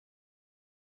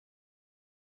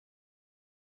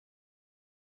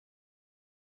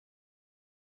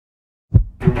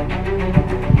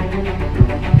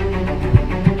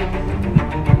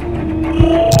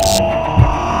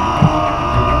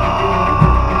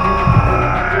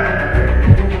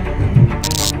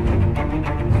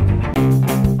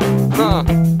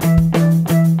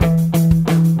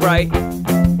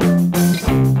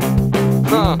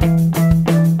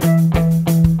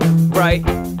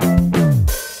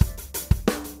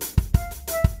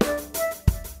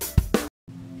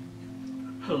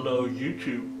Hello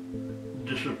YouTube,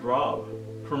 this is Rob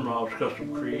from Rob's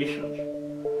Custom Creations.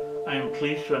 I am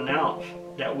pleased to announce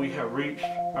that we have reached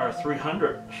our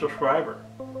 300 subscriber.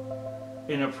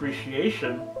 In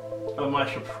appreciation of my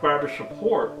subscriber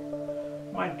support,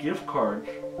 my gift cards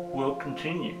will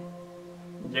continue.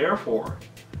 Therefore,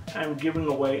 I am giving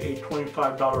away a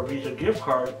 $25 Visa gift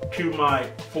card to my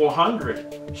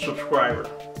 400 subscriber.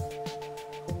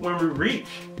 When we reach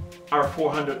our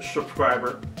 400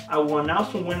 subscriber, I will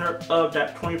announce the winner of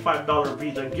that $25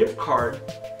 Visa gift card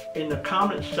in the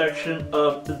comment section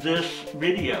of this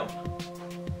video.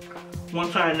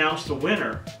 Once I announce the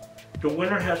winner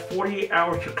has 48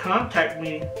 hours to contact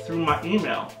me through my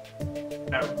email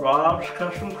at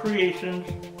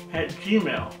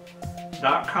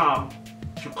robscustomcreations@gmail.com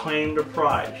to claim the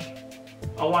prize.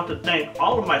 I want to thank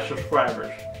all of my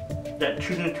subscribers that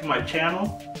tune into my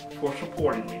channel for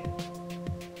supporting me.